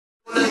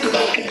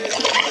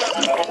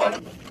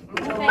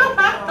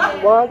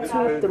1,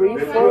 2, 3,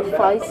 4,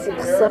 5,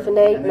 6, 7,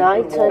 8,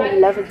 9, 10,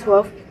 11,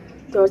 12,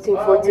 13,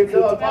 14,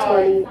 15,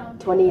 20,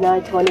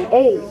 29,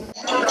 28.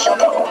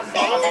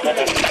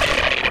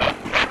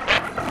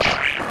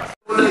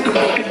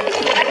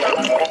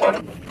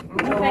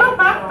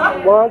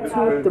 1,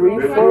 2, 3,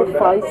 4,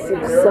 5,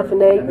 6,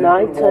 7, 8,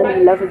 9, 10,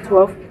 11,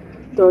 12,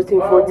 13,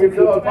 14,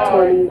 15,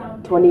 20,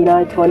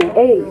 29,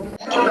 28.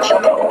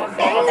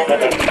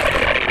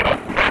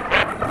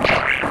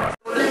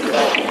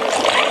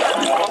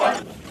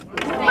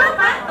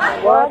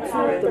 1,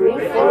 2,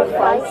 3, 4,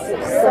 5,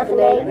 6, 7,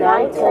 8,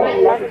 9, 10,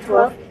 11,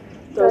 12,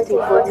 13,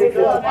 14,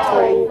 15,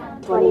 20,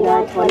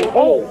 29,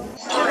 28.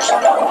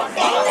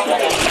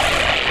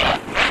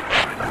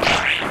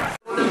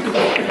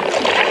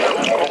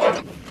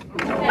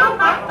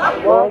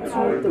 1,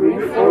 2, 3,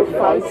 4,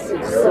 5,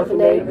 6,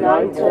 7, 8,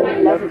 9, 10,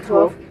 11,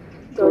 12,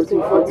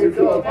 13, 14,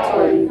 15,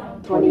 20,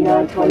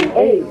 29,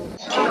 28.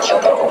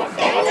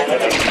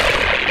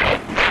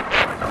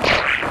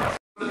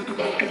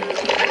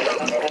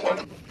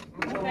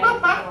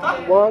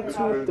 1,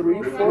 2,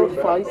 3, 4,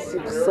 5,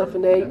 6,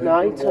 7, 8,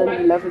 9, 10,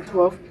 11,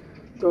 12,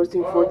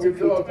 13, 14,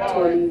 15,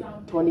 20,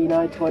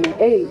 29,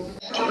 28.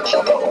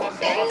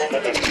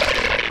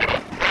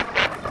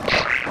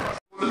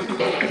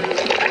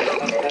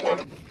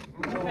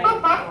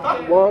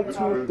 1,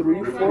 2,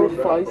 3, 4,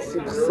 5,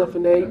 6,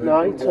 7, 8,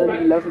 9, 10,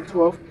 11,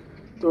 12,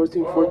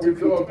 13, 14,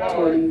 15,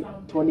 20,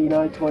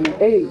 29,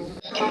 28.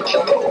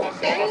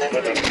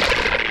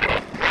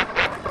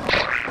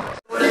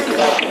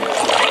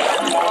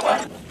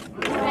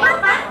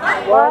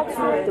 1,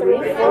 2,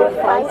 3, 4,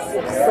 5,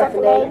 6,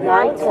 7, 8, 9, 10, 11, 12, 13, 14, 15, 20, 29, 28. 1, 2, 3, 4, 5, 6, 7, 8,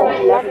 9,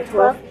 10, 11,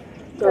 12,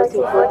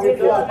 13, 14,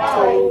 15,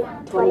 20,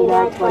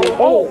 29,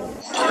 28.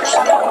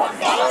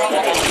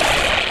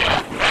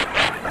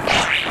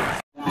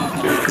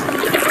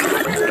 1, 2,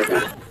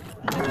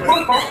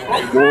 3,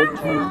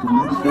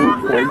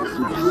 4, 5,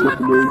 6,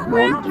 7, 8,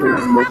 9,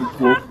 10, 11,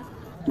 12,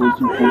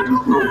 13,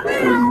 14, 15,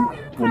 20,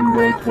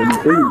 29,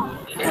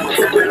 28.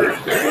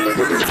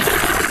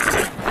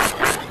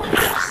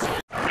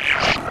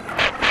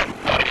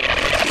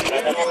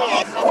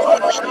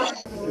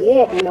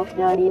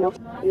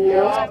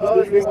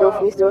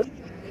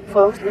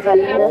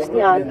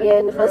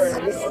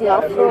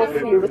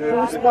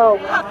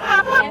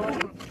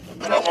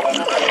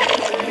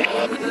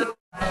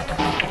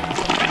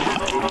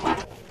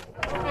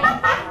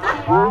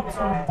 1,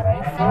 2,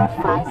 3, 4,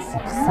 5,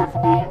 6,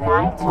 7, 8,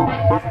 9, 10,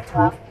 11,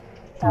 12,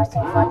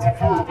 13, 14,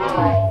 15,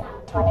 20,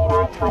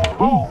 29,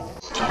 28.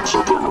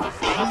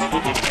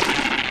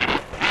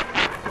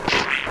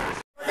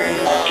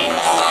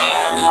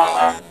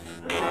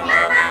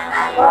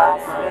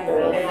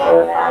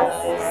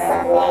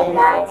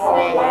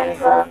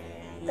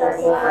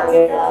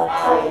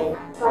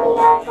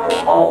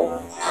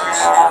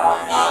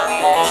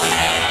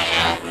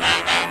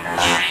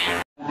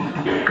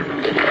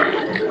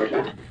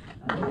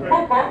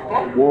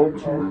 1,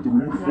 2, 3,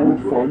 4,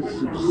 5,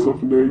 6,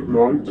 7, 8,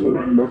 9, 10,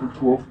 11,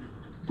 12,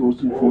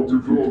 13,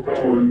 14, 15,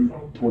 20,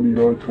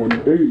 29,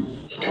 28.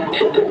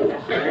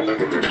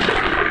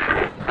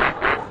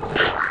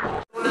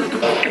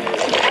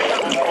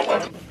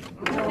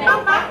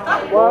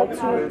 1,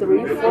 2,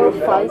 3, 4,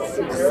 5,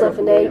 6,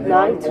 7, 8,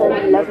 9, 10,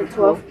 11,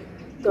 12,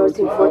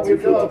 13, 14,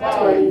 15,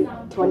 20,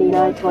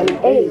 29,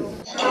 28.